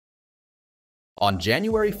On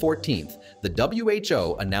January 14th, the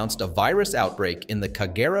WHO announced a virus outbreak in the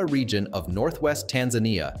Kagera region of northwest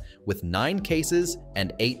Tanzania, with 9 cases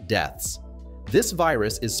and 8 deaths. This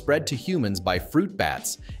virus is spread to humans by fruit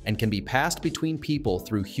bats and can be passed between people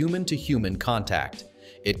through human-to-human contact.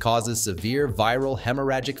 It causes severe viral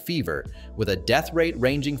hemorrhagic fever, with a death rate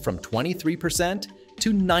ranging from 23%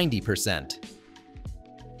 to 90%.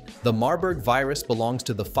 The Marburg virus belongs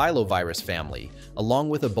to the filovirus family, along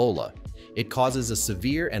with Ebola. It causes a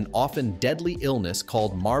severe and often deadly illness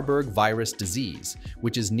called Marburg virus disease,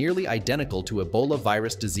 which is nearly identical to Ebola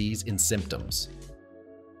virus disease in symptoms.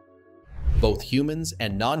 Both humans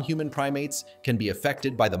and non-human primates can be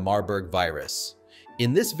affected by the Marburg virus.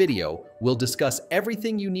 In this video, we'll discuss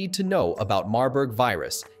everything you need to know about Marburg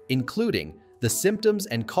virus, including the symptoms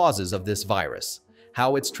and causes of this virus,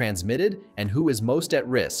 how it's transmitted and who is most at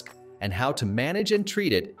risk, and how to manage and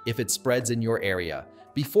treat it if it spreads in your area.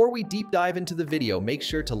 Before we deep dive into the video, make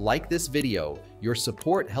sure to like this video. Your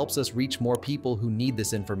support helps us reach more people who need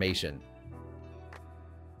this information.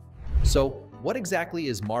 So, what exactly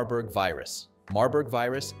is Marburg virus? Marburg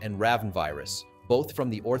virus and Raven virus, both from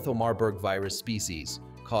the Ortho-Marburg virus species,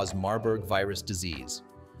 cause Marburg virus disease.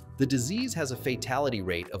 The disease has a fatality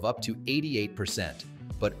rate of up to 88%,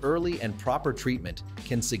 but early and proper treatment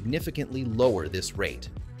can significantly lower this rate.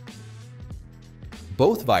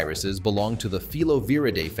 Both viruses belong to the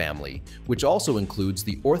Filoviridae family, which also includes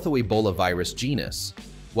the Ortho-Ebola virus genus.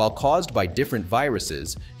 While caused by different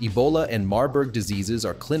viruses, Ebola and Marburg diseases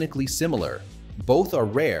are clinically similar. Both are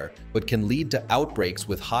rare, but can lead to outbreaks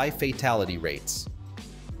with high fatality rates.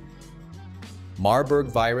 Marburg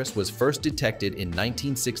virus was first detected in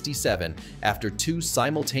 1967 after 2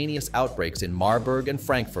 simultaneous outbreaks in Marburg and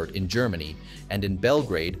Frankfurt in Germany and in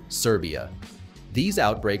Belgrade, Serbia. These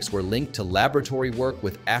outbreaks were linked to laboratory work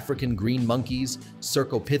with African green monkeys,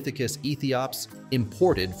 Cercopithecus aethiops,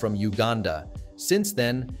 imported from Uganda. Since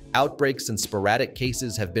then, outbreaks and sporadic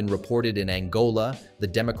cases have been reported in Angola, the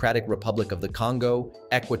Democratic Republic of the Congo,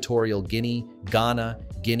 Equatorial Guinea, Ghana,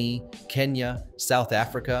 Guinea, Kenya, South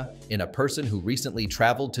Africa, in a person who recently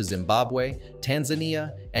traveled to Zimbabwe,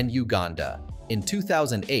 Tanzania, and Uganda. In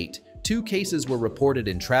 2008, 2 cases were reported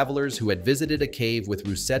in travelers who had visited a cave with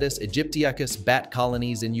Rusetus aegyptiacus bat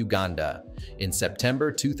colonies in Uganda. In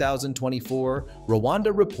September 2024,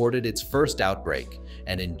 Rwanda reported its first outbreak,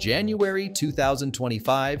 and in January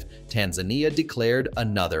 2025, Tanzania declared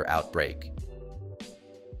another outbreak.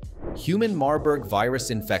 Human Marburg virus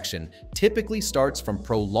infection typically starts from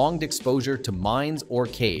prolonged exposure to mines or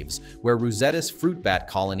caves where Rusetus fruit bat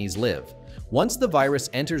colonies live. Once the virus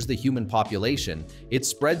enters the human population, it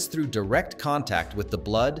spreads through direct contact with the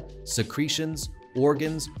blood, secretions,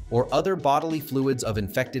 organs, or other bodily fluids of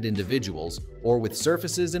infected individuals, or with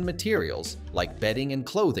surfaces and materials, like bedding and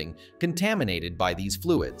clothing, contaminated by these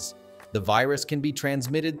fluids. The virus can be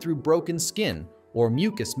transmitted through broken skin or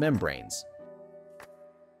mucous membranes.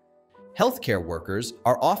 Healthcare workers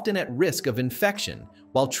are often at risk of infection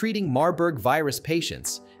while treating Marburg virus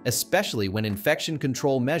patients, especially when infection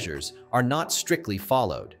control measures are not strictly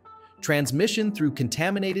followed. Transmission through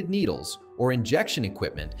contaminated needles or injection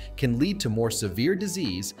equipment can lead to more severe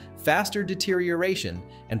disease, faster deterioration,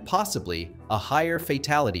 and possibly a higher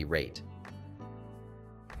fatality rate.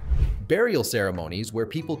 Burial ceremonies where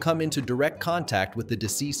people come into direct contact with the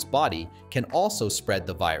deceased's body can also spread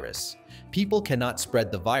the virus. People cannot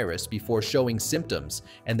spread the virus before showing symptoms,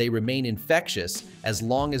 and they remain infectious as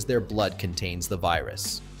long as their blood contains the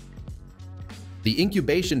virus. The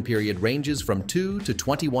incubation period ranges from 2 to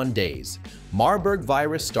 21 days. Marburg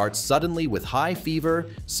virus starts suddenly with high fever,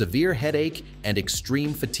 severe headache, and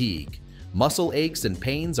extreme fatigue. Muscle aches and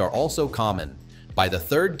pains are also common. By the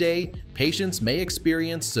 3rd day, patients may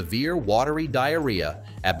experience severe watery diarrhea,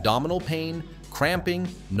 abdominal pain, cramping,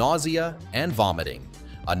 nausea, and vomiting.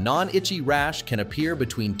 A non-itchy rash can appear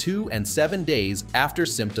between 2 and 7 days after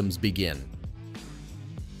symptoms begin.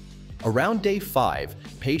 Around day 5,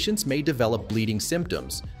 patients may develop bleeding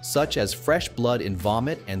symptoms, such as fresh blood in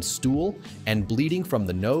vomit and stool, and bleeding from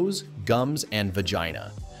the nose, gums, and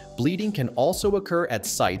vagina. Bleeding can also occur at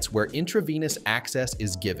sites where intravenous access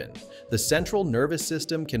is given. The central nervous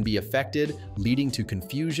system can be affected, leading to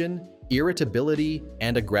confusion, irritability,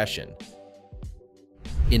 and aggression.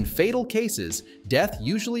 In fatal cases, death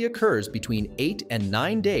usually occurs between 8 and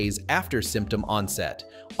 9 days after symptom onset,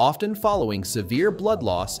 often following severe blood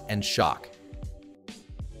loss and shock.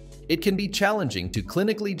 It can be challenging to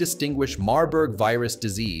clinically distinguish Marburg virus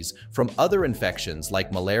disease from other infections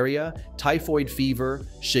like malaria, typhoid fever,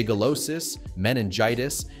 shigellosis,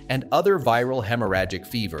 meningitis, and other viral hemorrhagic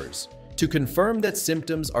fevers. To confirm that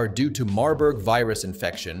symptoms are due to Marburg virus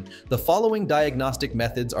infection, the following diagnostic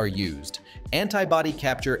methods are used: antibody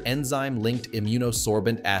capture enzyme-linked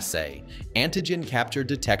immunosorbent assay, antigen capture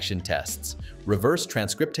detection tests, reverse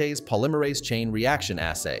transcriptase polymerase chain reaction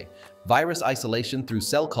assay, virus isolation through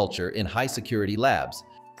cell culture in high-security labs.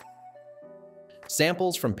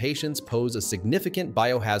 Samples from patients pose a significant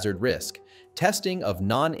biohazard risk. Testing of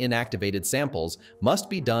non-inactivated samples must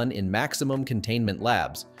be done in maximum containment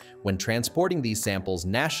labs. When transporting these samples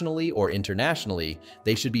nationally or internationally,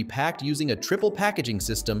 they should be packed using a triple packaging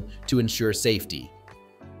system to ensure safety.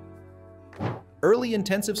 Early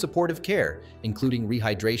intensive supportive care, including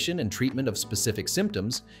rehydration and treatment of specific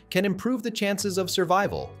symptoms, can improve the chances of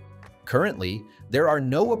survival. Currently, there are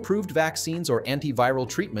no approved vaccines or antiviral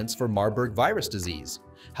treatments for Marburg virus disease.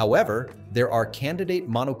 However, there are candidate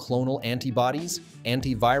monoclonal antibodies,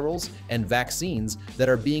 antivirals, and vaccines that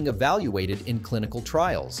are being evaluated in clinical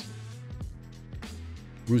trials.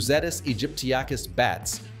 Rosetus aegyptiacus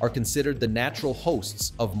bats are considered the natural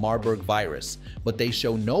hosts of Marburg virus, but they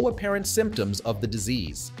show no apparent symptoms of the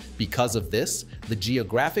disease. Because of this, the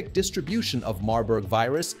geographic distribution of Marburg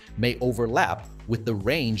virus may overlap with the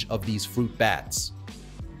range of these fruit bats.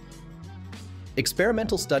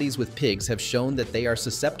 Experimental studies with pigs have shown that they are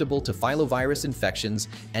susceptible to filovirus infections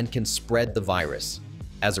and can spread the virus.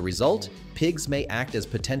 As a result, pigs may act as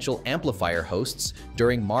potential amplifier hosts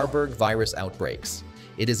during Marburg virus outbreaks.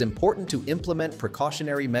 It is important to implement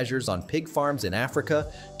precautionary measures on pig farms in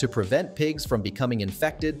Africa to prevent pigs from becoming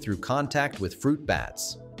infected through contact with fruit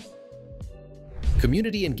bats.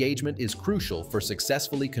 Community engagement is crucial for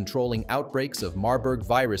successfully controlling outbreaks of Marburg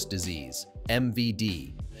virus disease,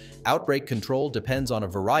 MVD. Outbreak control depends on a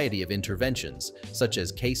variety of interventions, such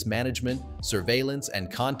as case management, surveillance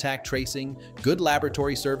and contact tracing, good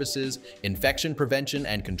laboratory services, infection prevention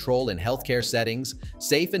and control in healthcare settings,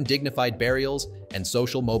 safe and dignified burials, and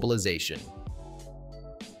social mobilization.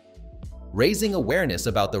 Raising awareness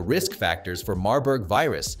about the risk factors for Marburg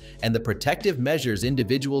virus and the protective measures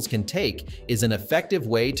individuals can take is an effective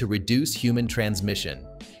way to reduce human transmission.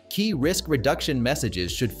 Key risk reduction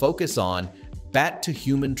messages should focus on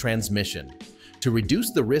bat-to-human transmission. To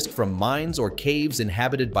reduce the risk from mines or caves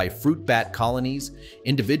inhabited by fruit bat colonies,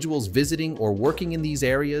 individuals visiting or working in these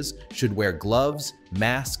areas should wear gloves,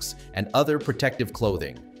 masks, and other protective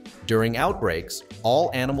clothing. During outbreaks, all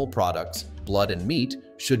animal products, blood and meat,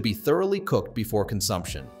 should be thoroughly cooked before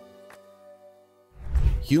consumption.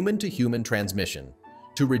 Human-to-human transmission.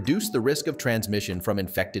 To reduce the risk of transmission from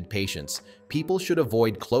infected patients, people should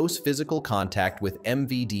avoid close physical contact with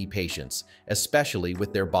MVD patients, especially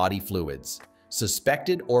with their body fluids.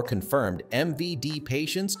 Suspected or confirmed MVD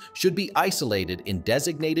patients should be isolated in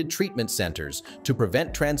designated treatment centers to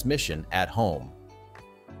prevent transmission at home.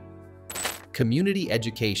 Community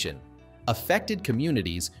education. Affected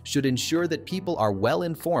communities should ensure that people are well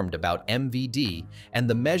informed about MVD and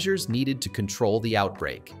the measures needed to control the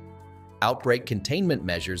outbreak. Outbreak containment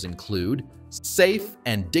measures include safe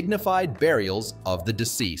and dignified burials of the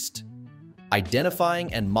deceased,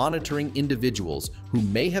 identifying and monitoring individuals who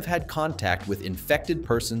may have had contact with infected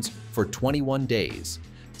persons for 21 days,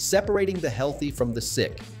 separating the healthy from the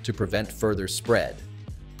sick to prevent further spread,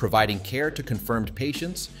 providing care to confirmed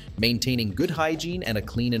patients, maintaining good hygiene and a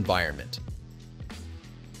clean environment.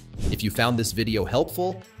 If you found this video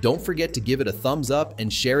helpful, don't forget to give it a thumbs up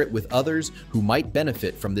and share it with others who might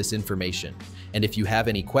benefit from this information. And if you have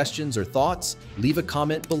any questions or thoughts, leave a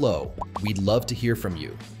comment below. We'd love to hear from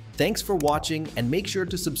you. Thanks for watching, and make sure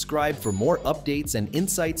to subscribe for more updates and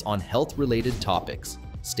insights on health-related topics.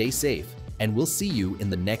 Stay safe, and we'll see you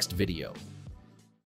in the next video.